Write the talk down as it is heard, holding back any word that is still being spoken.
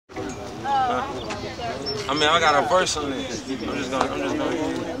I mean, I got a verse on this. I'm just gonna.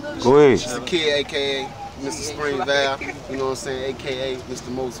 Go ahead. It's the kid, aka Mr. Spring Valve. You know what I'm saying? AKA Mr.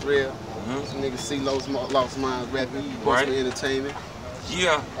 Most Real. Some niggas see Lost Minds rapping. Right. For entertainment.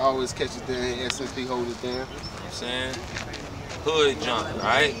 Yeah. Always catch it down. SMP hold it down. You know what I'm saying? Hood junk,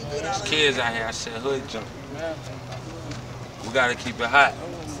 right? There's kids out here. I said hood junk. We gotta keep it hot.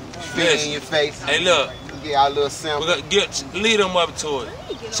 Spit in your face. Hey, look. Get our little sample. We gotta lead them up to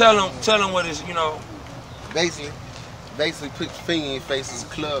it. Tell them what is, you know. Basically, put your finger in your face. It's a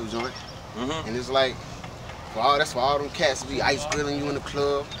club joint, and it's like, that's for all them cats be ice grilling you in the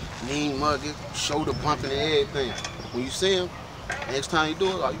club, mean mugging, shoulder bumping and everything. When you see them, next time you do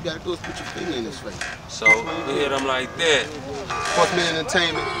it, all you gotta do is put your finger in his face. So we hit them like that. Sportsman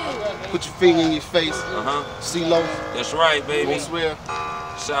Entertainment, put your finger in your face. CeeLo. That's right, baby. Most Real.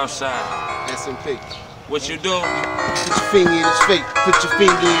 Southside. SMP. What you do? Put your finger in his face. Put your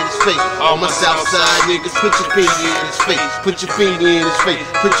finger in his face. All my Southside niggas, put your finger in his face. Put your finger in his face.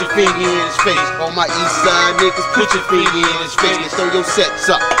 Put your finger in his face. All my East Side niggas, put your finger in his face. And throw your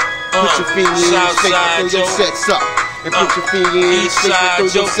sets up. Put your finger in his face. And throw your sets up. And put your finger in his face. And throw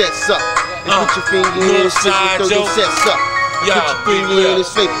your sets up. And put your finger in his face. And throw your sets up. Put your finger in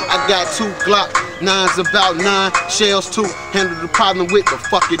his face. I got 2 Glock 9s, about 9 shells too. Handle the problem with, but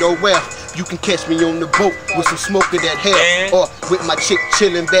fuck it, oh well. You can catch me on the boat with some smoke of that hell, or with my chick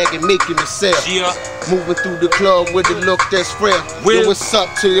chillin' back and making a sale. Moving through the club with a look that's frail. Yo, what's up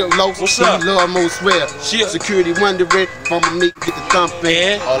to the low? What's up? Love Most Real. Security wondering if I'ma make it the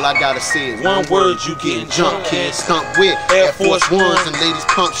thumping. All I gotta say is one word, you getting jumped, kid. Stump with Air Force Ones and ladies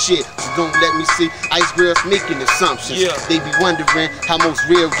pump shit. So don't let me see ice girls making assumptions. They be wondering how Most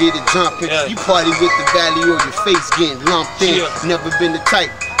Real get it jumping. You party with the valley or your face getting lumped in. Never been the type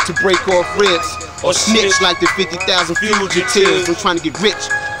to break off ribs or snitch like the 50,000 fugitives. I'm trying to get rich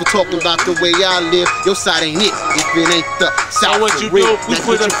for talking about the way I live. Your side ain't it if it ain't the South. What you do? We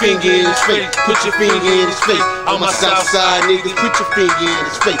put a finger in his face. Put your finger in his face. All my Southside niggas, put your finger in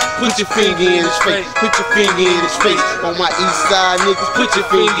his face. Put your finger in his face. Put your finger in his face. On my East Side niggas, put your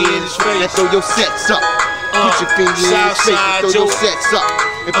finger in his face. And throw your sets up. Put your finger in his face. And throw your sets up.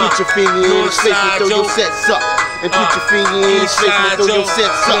 And put your finger in his face. And throw your sets up. And put your finger in his face. And throw your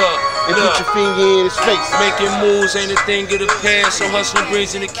sets up. And put your finger in his face. Making moves ain't a thing of the past, so hustling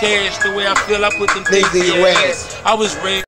brings in the cash. The way I feel, I put them things in your ass. I was raised